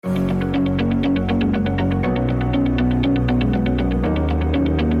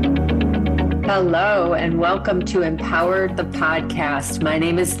Hello, and welcome to Empowered the Podcast. My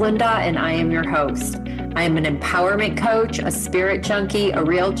name is Linda, and I am your host. I am an empowerment coach, a spirit junkie, a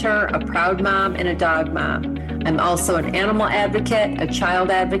realtor, a proud mom, and a dog mom. I'm also an animal advocate, a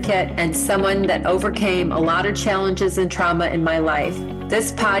child advocate, and someone that overcame a lot of challenges and trauma in my life.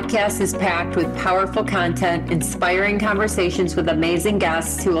 This podcast is packed with powerful content, inspiring conversations with amazing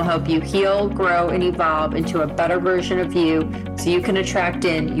guests who will help you heal, grow, and evolve into a better version of you so you can attract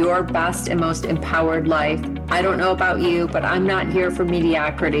in your best and most empowered life. I don't know about you, but I'm not here for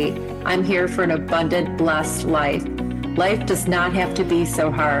mediocrity. I'm here for an abundant, blessed life. Life does not have to be so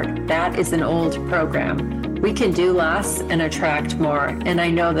hard. That is an old program. We can do less and attract more, and I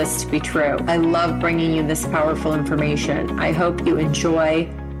know this to be true. I love bringing you this powerful information. I hope you enjoy,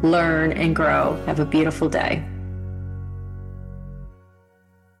 learn, and grow. Have a beautiful day.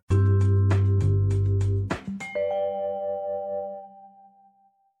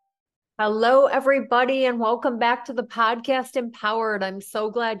 Hello, everybody, and welcome back to the podcast Empowered. I'm so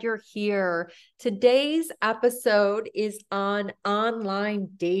glad you're here. Today's episode is on online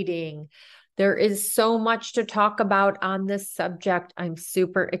dating. There is so much to talk about on this subject. I'm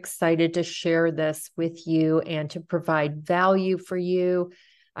super excited to share this with you and to provide value for you.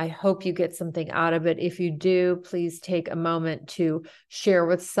 I hope you get something out of it. If you do, please take a moment to share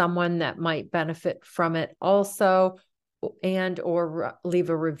with someone that might benefit from it also, and or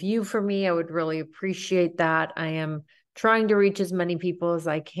leave a review for me. I would really appreciate that. I am trying to reach as many people as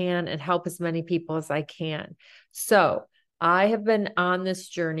I can and help as many people as I can. So I have been on this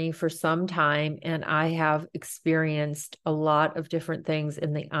journey for some time, and I have experienced a lot of different things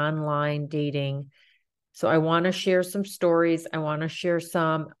in the online dating. So I want to share some stories. I want to share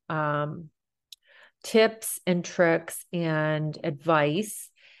some tips and tricks and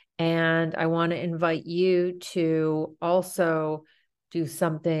advice. And I want to invite you to also do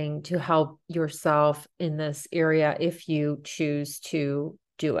something to help yourself in this area if you choose to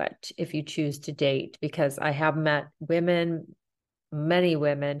do it, if you choose to date, because I have met women, many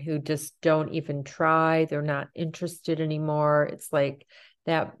women who just don't even try. They're not interested anymore. It's like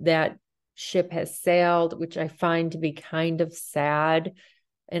that ship has sailed, which I find to be kind of sad.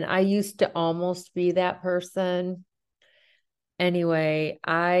 And I used to almost be that person. Anyway,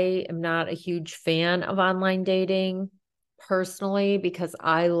 I am not a huge fan of online dating personally, because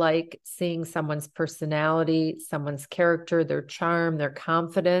I like seeing someone's personality, someone's character, their charm, their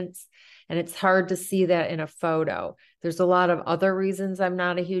confidence. And it's hard to see that in a photo. There's a lot of other reasons I'm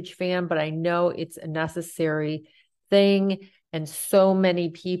not a huge fan, but I know it's a necessary thing. And so many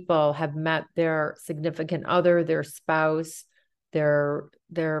people have met their significant other, their spouse, their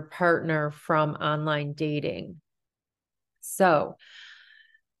partner from online dating. So,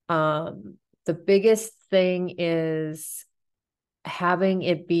 the biggest thing is having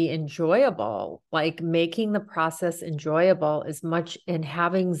it be enjoyable, like making the process enjoyable as much, and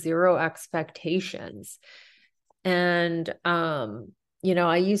having zero expectations. And,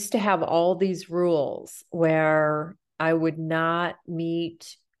 I used to have all these rules where I would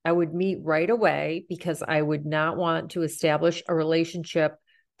meet right away because I would not want to establish a relationship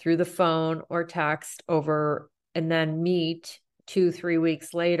through the phone or text over, and then meet 2-3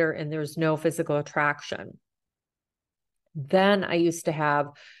 weeks later and there's no physical attraction. Then I used to have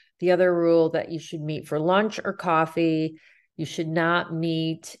the other rule that you should meet for lunch or coffee. You should not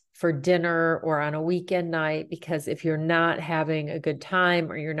meet for dinner or on a weekend night, because if you're not having a good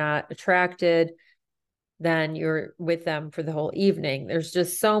time or you're not attracted, then you're with them for the whole evening. There's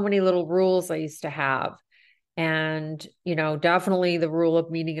just so many little rules I used to have. And, definitely the rule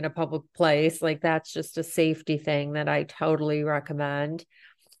of meeting in a public place, like that's just a safety thing that I totally recommend.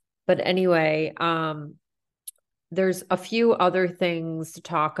 But anyway, there's a few other things to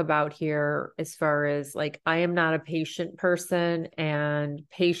talk about here as far as like, I am not a patient person, and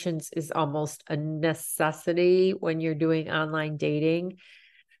patience is almost a necessity when you're doing online dating.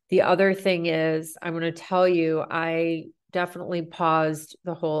 The other thing is, I'm going to tell you, I definitely paused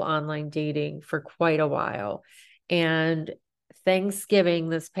the whole online dating for quite a while. And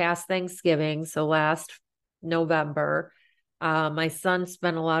this past Thanksgiving, so last November, my son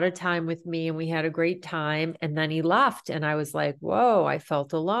spent a lot of time with me and we had a great time. And then he left and I was like, whoa, I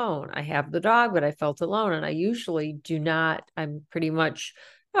felt alone. I have the dog, but I felt alone. And I usually do not. I'm pretty much,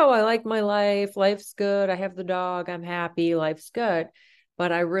 oh, I like my life. Life's good. I have the dog. I'm happy. Life's good.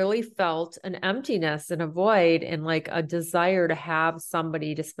 But I really felt an emptiness and a void and like a desire to have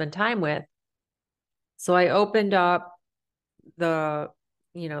somebody to spend time with. So I opened up the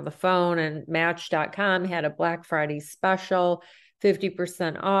phone, and Match.com had a Black Friday special,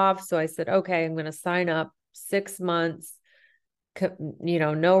 50% off. So I said, okay, I'm going to sign up 6 months,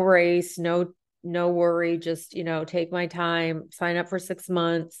 no race, no no worry, just, take my time, sign up for 6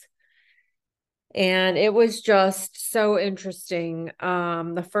 months. And it was just so interesting.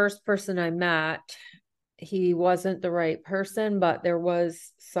 The first person I met, he wasn't the right person, but there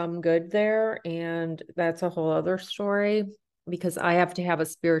was some good there. And that's a whole other story because I have to have a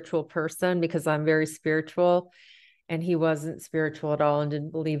spiritual person because I'm very spiritual. And he wasn't spiritual at all and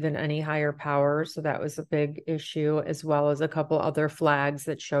didn't believe in any higher power. So that was a big issue, as well as a couple other flags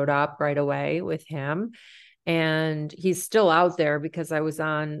that showed up right away with him. And he's still out there because I was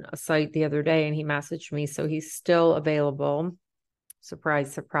on a site the other day and he messaged me. So he's still available.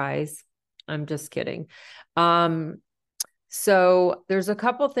 Surprise, surprise. I'm just kidding. So there's a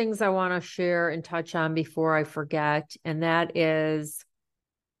couple things I want to share and touch on before I forget. And that is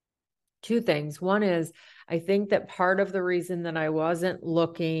two things. One is, I think that part of the reason that I wasn't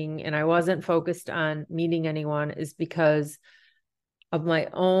looking and I wasn't focused on meeting anyone is because of my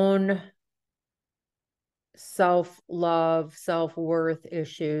own self-love, self-worth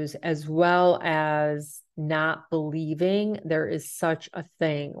issues, as well as not believing there is such a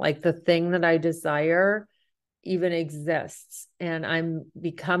thing. Like the thing that I desire even exists. And I'm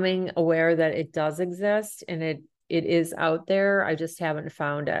becoming aware that it does exist and it is out there. I just haven't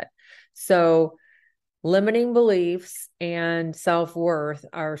found it. So limiting beliefs and self-worth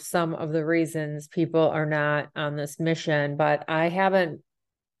are some of the reasons people are not on this mission. But I haven't,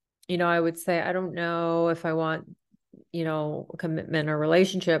 I would say, I don't know if I want, a commitment or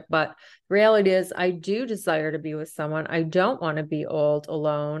relationship, but the reality is I do desire to be with someone. I don't want to be old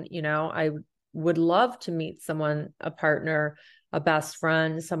alone. I would love to meet someone, a partner, a best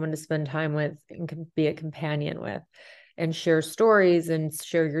friend, someone to spend time with and be a companion with and share stories and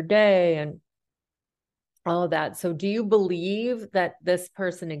share your day and all of that. So do you believe that this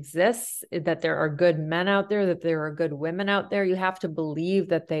person exists, that there are good men out there, that there are good women out there? You have to believe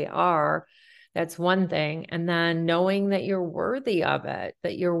that they are. That's one thing. And then knowing that you're worthy of it,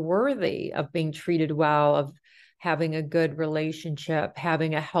 that you're worthy of being treated well, of having a good relationship,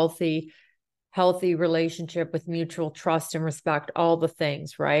 having a healthy relationship with mutual trust and respect, all the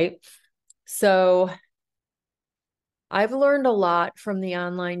things, right? So I've learned a lot from the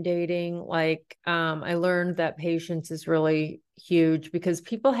online dating. Like, I learned that patience is really huge because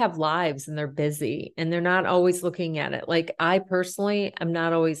people have lives and they're busy and they're not always looking at it. Like, I personally am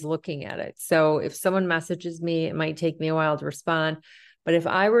not always looking at it. So if someone messages me, it might take me a while to respond. But if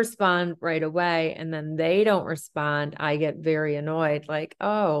I respond right away and then they don't respond, I get very annoyed. Like,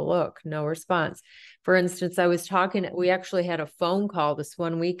 oh, look, no response. For instance, we actually had a phone call this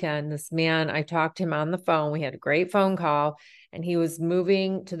one weekend. This man, I talked to him on the phone. We had a great phone call and he was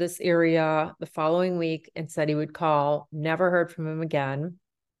moving to this area the following week and said he would call. Never heard from him again.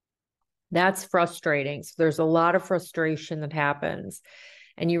 That's frustrating. So there's a lot of frustration that happens.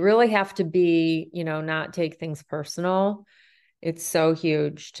 And you really have to be, not take things personal. It's so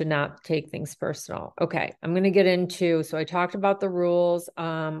huge to not take things personal. Okay, I'm going to get into, so I talked about the rules.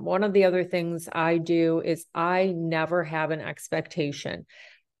 One of the other things I do is I never have an expectation.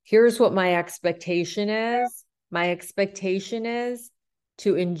 Here's what my expectation is. My expectation is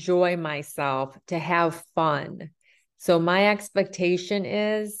to enjoy myself, to have fun. So my expectation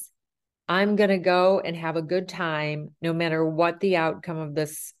is I'm going to go and have a good time no matter what the outcome of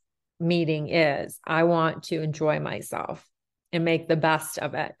this meeting is. I want to enjoy myself and make the best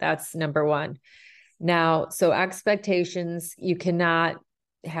of it. That's number one. Now, so expectations, you cannot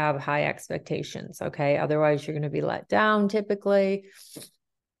have high expectations, okay? Otherwise, you're going to be let down typically.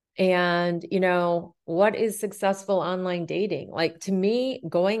 And, what is successful online dating? Like, to me,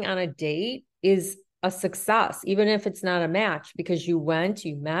 going on a date is a success, even if it's not a match, because you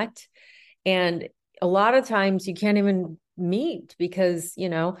met, and a lot of times you can't even meet because,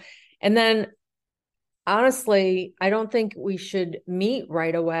 and then honestly, I don't think we should meet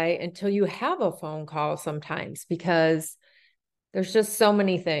right away until you have a phone call sometimes, because there's just so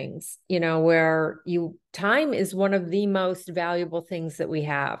many things, where time is one of the most valuable things that we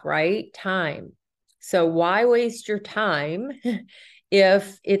have, right? Time. So why waste your time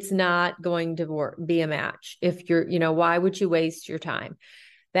if it's not going to be a match? If why would you waste your time?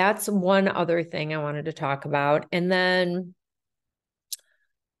 That's one other thing I wanted to talk about. And then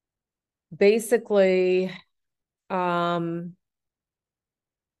basically, the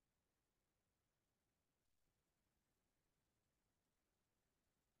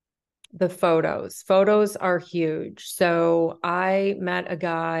photos are huge. So I met a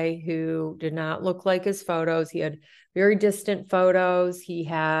guy who did not look like his photos. He had very distant photos. He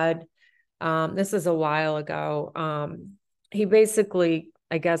had, this is a while ago. He basically,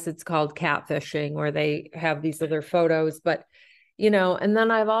 I guess it's called catfishing, where they have these other photos, but And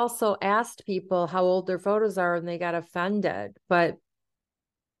then I've also asked people how old their photos are and they got offended. But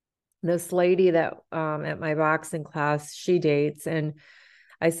this lady that at my boxing class, she dates, and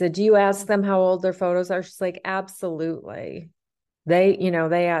I said, "Do you ask them how old their photos are?" She's like, "Absolutely." They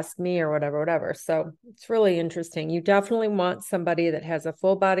ask me or whatever, whatever. So it's really interesting. You definitely want somebody that has a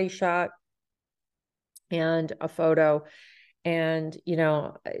full body shot and a photo and,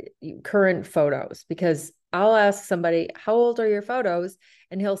 current photos, because I'll ask somebody, "How old are your photos?"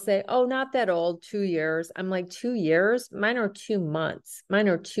 And he'll say, "Oh, not that old, 2 years." I'm like, 2 years? Mine are 2 months. Mine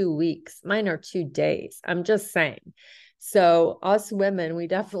are 2 weeks. Mine are 2 days. I'm just saying. So us women, we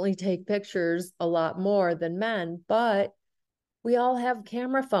definitely take pictures a lot more than men, but we all have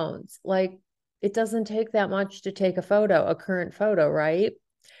camera phones. Like, it doesn't take that much to take a current photo, right?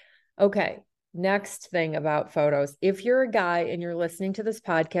 Okay. Next thing about photos. If you're a guy and you're listening to this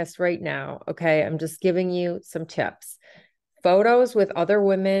podcast right now, okay, I'm just giving you some tips. Photos with other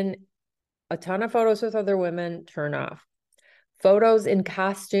women, a ton of photos with other women, turn off. Photos in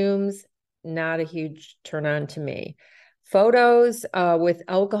costumes, not a huge turn on to me. Photos with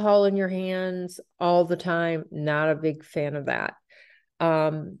alcohol in your hands all the time, not a big fan of that.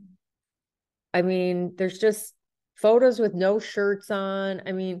 Um, I mean, there's just photos with no shirts on.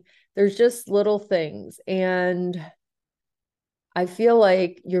 I mean, there's just little things. And I feel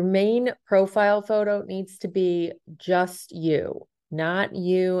like your main profile photo needs to be just you, not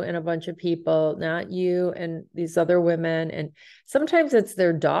you and a bunch of people, not you and these other women. And sometimes it's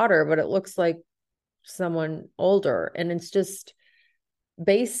their daughter, but it looks like someone older. And it's just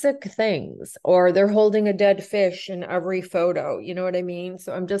basic things, or they're holding a dead fish in every photo. You know what I mean?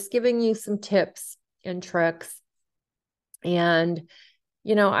 So I'm just giving you some tips and tricks. And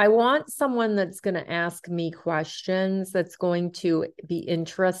I want someone that's going to ask me questions, that's going to be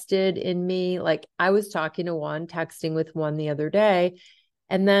interested in me. Like, I was talking to one, texting with one the other day,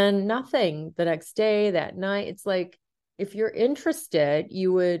 and then nothing the next day, that night. It's like, if you're interested,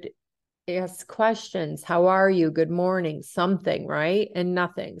 you would ask questions. How are you? Good morning, something, right? And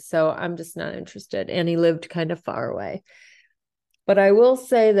nothing. So I'm just not interested. And he lived kind of far away. But I will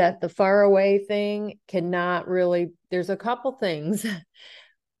say that the far away thing cannot really, there's a couple things.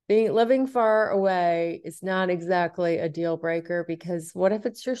 Living far away is not exactly a deal breaker, because what if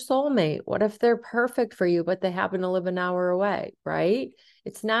it's your soulmate? What if they're perfect for you, but they happen to live an hour away, right?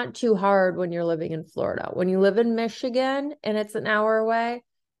 It's not too hard when you're living in Florida. When you live in Michigan and it's an hour away,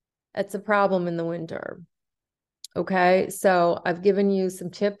 it's a problem in the winter. Okay. So I've given you some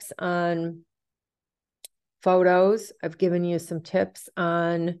tips on photos. I've given you some tips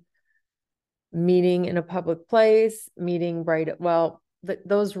on meeting in a public place, meeting right, well,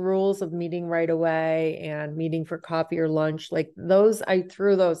 those rules of meeting right away and meeting for coffee or lunch, like those, I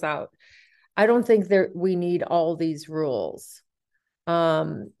threw those out. I don't think we need all these rules.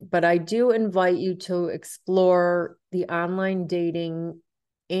 But I do invite you to explore the online dating.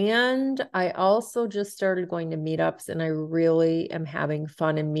 And I also just started going to meetups, and I really am having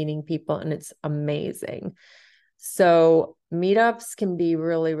fun and meeting people, and it's amazing. So meetups can be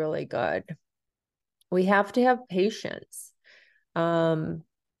really, really good. We have to have patience. Um,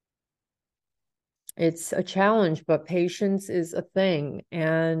 it's a challenge, but patience is a thing.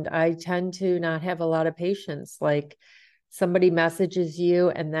 And I tend to not have a lot of patience. Like, somebody messages you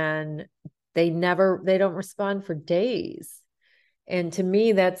and then they don't respond for days. And to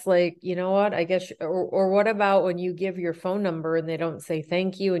me, that's like, you know what? I guess, or what about when you give your phone number and they don't say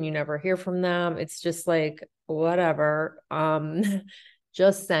thank you and you never hear from them? It's just like, whatever.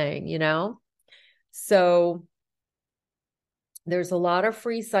 Just saying. So there's a lot of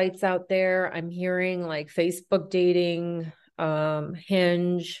free sites out there. I'm hearing like Facebook dating,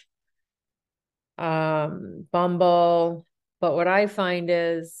 Hinge, Bumble. But what I find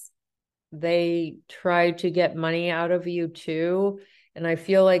is they try to get money out of you too. And I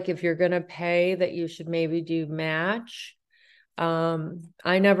feel like if you're going to pay, that you should maybe do Match.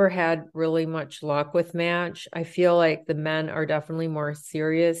 I never had really much luck with Match. I feel like the men are definitely more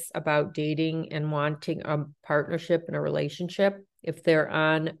serious about dating and wanting a partnership and a relationship if they're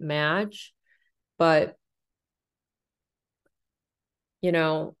on Match. But, you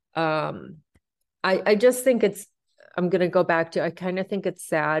know, I just think I'm going to go back to, I kind of think it's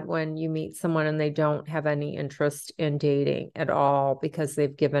sad when you meet someone and they don't have any interest in dating at all because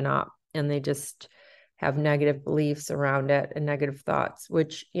they've given up and they just have negative beliefs around it and negative thoughts,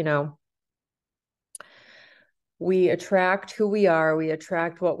 which, we attract who we are, we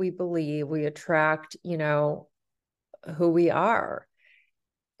attract what we believe, we attract, who we are.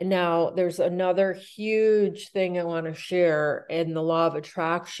 Now, there's another huge thing I want to share in the law of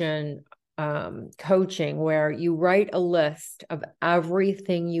attraction. coaching where you write a list of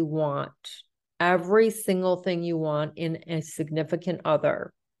everything you want, every single thing you want in a significant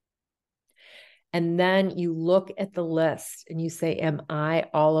other. And then you look at the list and you say, am I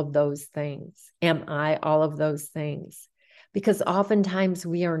all of those things? Am I all of those things? Because oftentimes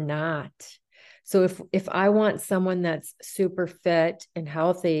we are not. So if I want someone that's super fit and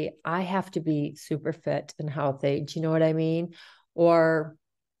healthy, I have to be super fit and healthy. Do you know what I mean? Or,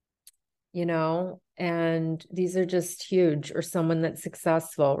 and these are just huge. Or someone that's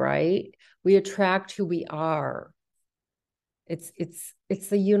successful, right? We attract who we are. It's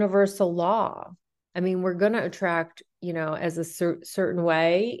the universal law. I mean, we're going to attract, as a certain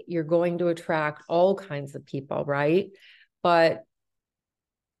way, you're going to attract all kinds of people, right? But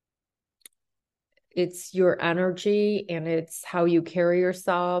it's your energy and it's how you carry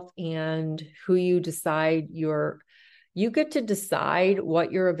yourself and who you decide you get to decide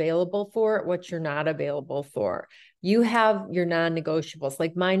what you're available for, what you're not available for. You have your non-negotiables.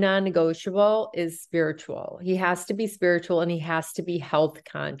 Like my non-negotiable is spiritual. He has to be spiritual and he has to be health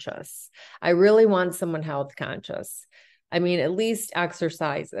conscious. I really want someone health conscious. I mean, at least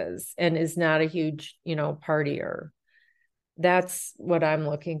exercises and is not a huge, partier. That's what I'm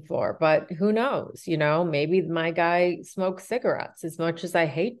looking for. But who knows? Maybe my guy smokes cigarettes. As much as I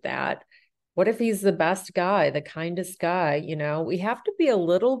hate that, what if he's the best guy, the kindest guy? We have to be a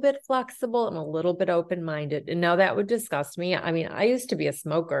little bit flexible and a little bit open-minded. And now that would disgust me. I mean, I used to be a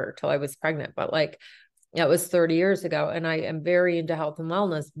smoker till I was pregnant, but like that was 30 years ago. And I am very into health and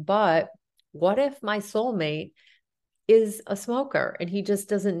wellness. But what if my soulmate is a smoker and he just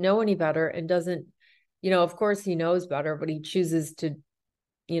doesn't know any better and doesn't, of course he knows better, but he chooses to,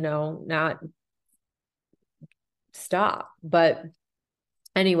 not stop. But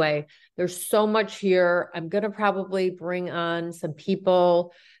anyway, there's so much here. I'm going to probably bring on some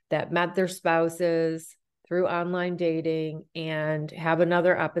people that met their spouses through online dating and have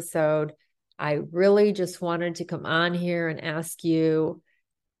another episode. I really just wanted to come on here and ask you,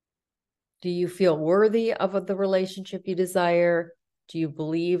 do you feel worthy of the relationship you desire? Do you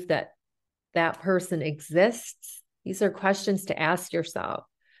believe that that person exists? These are questions to ask yourself.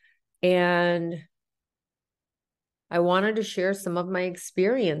 And I wanted to share some of my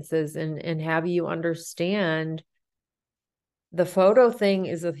experiences and have you understand the photo thing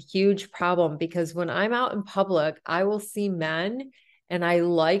is a huge problem because when I'm out in public, I will see men and I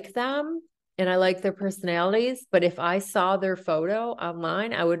like them and I like their personalities. But if I saw their photo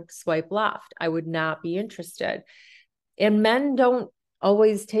online, I would swipe left. I would not be interested. And men don't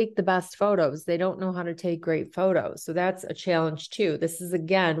always take the best photos. They don't know how to take great photos. So that's a challenge too. This is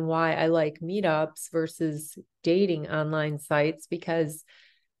again why I like meetups versus dating online sites, because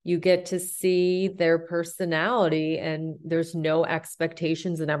you get to see their personality and there's no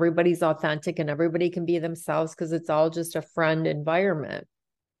expectations and everybody's authentic and everybody can be themselves because it's all just a friend environment.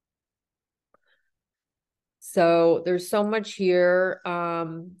 So there's so much here.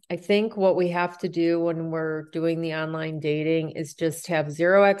 I think what we have to do when we're doing the online dating is just have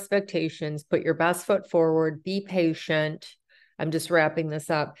zero expectations, put your best foot forward, be patient. I'm just wrapping this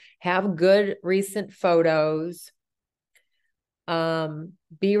up. Have good recent photos.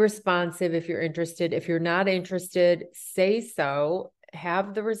 Be responsive if you're interested. If you're not interested, say so.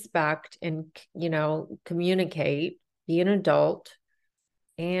 Have the respect and, communicate, be an adult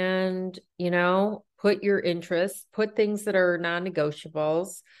and, put your interests, put things that are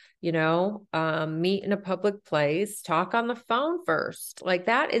non-negotiables, meet in a public place, talk on the phone first. Like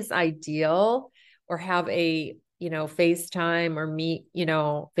that is ideal, or have a, FaceTime or meet,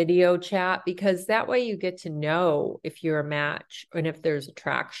 video chat, because that way you get to know if you're a match and if there's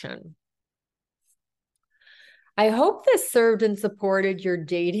attraction. I hope this served and supported your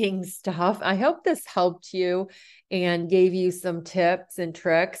dating stuff. I hope this helped you and gave you some tips and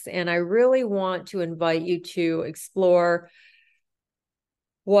tricks. And I really want to invite you to explore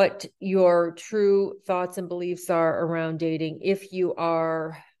what your true thoughts and beliefs are around dating. If you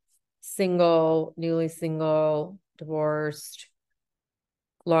are single, newly single, divorced,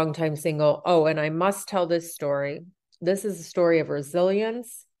 longtime single. Oh, and I must tell this story. This is a story of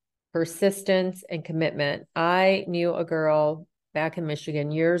resilience, persistence, and commitment. I knew a girl back in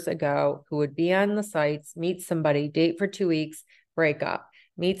Michigan years ago who would be on the sites, meet somebody, date for 2 weeks, break up,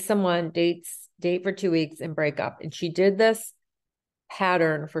 meet someone, date for 2 weeks and break up. And she did this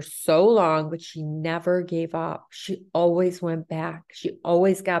pattern for so long, but she never gave up. She always went back. She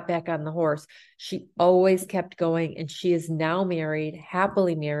always got back on the horse. She always kept going. And she is now married,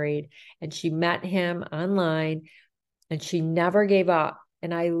 happily married. And she met him online and she never gave up.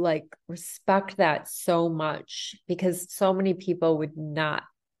 And I respect that so much, because so many people would not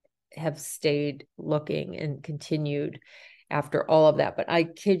have stayed looking and continued after all of that. But I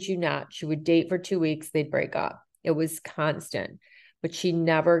kid you not, she would date for 2 weeks, they'd break up. It was constant, but she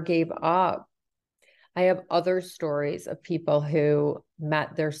never gave up. I have other stories of people who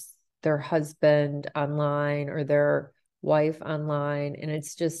met their husband online or their wife online. And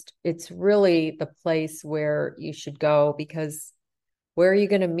it's really the place where you should go, because where are you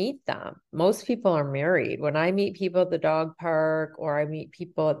going to meet them? Most people are married. When I meet people at the dog park or I meet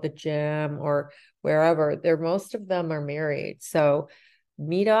people at the gym or wherever, most of them are married. So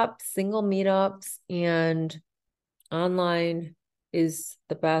meetups, single meetups, and online is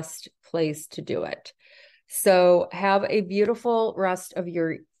the best place to do it. So have a beautiful rest of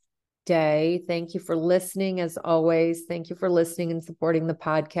your day. Thank you for listening. As always, thank you for listening and supporting the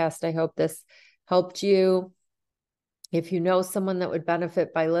podcast. I hope this helped you. If you know someone that would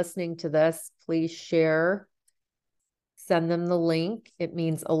benefit by listening to this, please share. Send them the link. It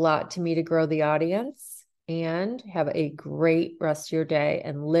means a lot to me to grow the audience. And have a great rest of your day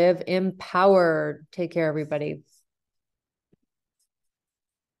and live empowered. Take care, everybody.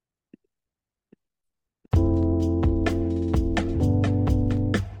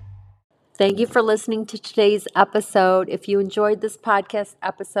 Thank you for listening to today's episode. If you enjoyed this podcast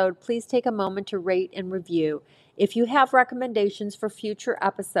episode, please take a moment to rate and review. If you have recommendations for future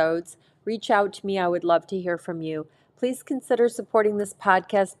episodes, reach out to me. I would love to hear from you. Please consider supporting this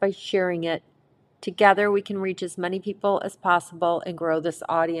podcast by sharing it. Together, we can reach as many people as possible and grow this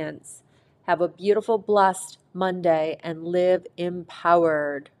audience. Have a beautiful, blessed Monday and live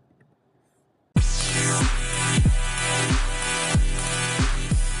empowered.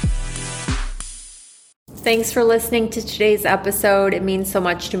 Thanks for listening to today's episode. It means so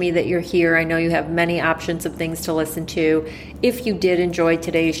much to me that you're here. I know you have many options of things to listen to. If you did enjoy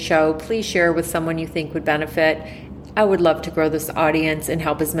today's show, please share with someone you think would benefit. I would love to grow this audience and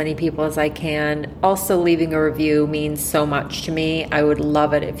help as many people as I can. Also, leaving a review means so much to me. I would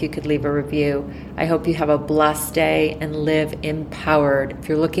love it if you could leave a review. I hope you have a blessed day and live empowered. If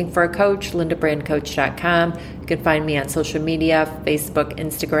you're looking for a coach, lindabrandcoach.com. You can find me on social media, Facebook,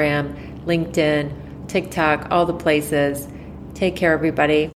 Instagram, LinkedIn, TikTok, all the places. Take care, everybody.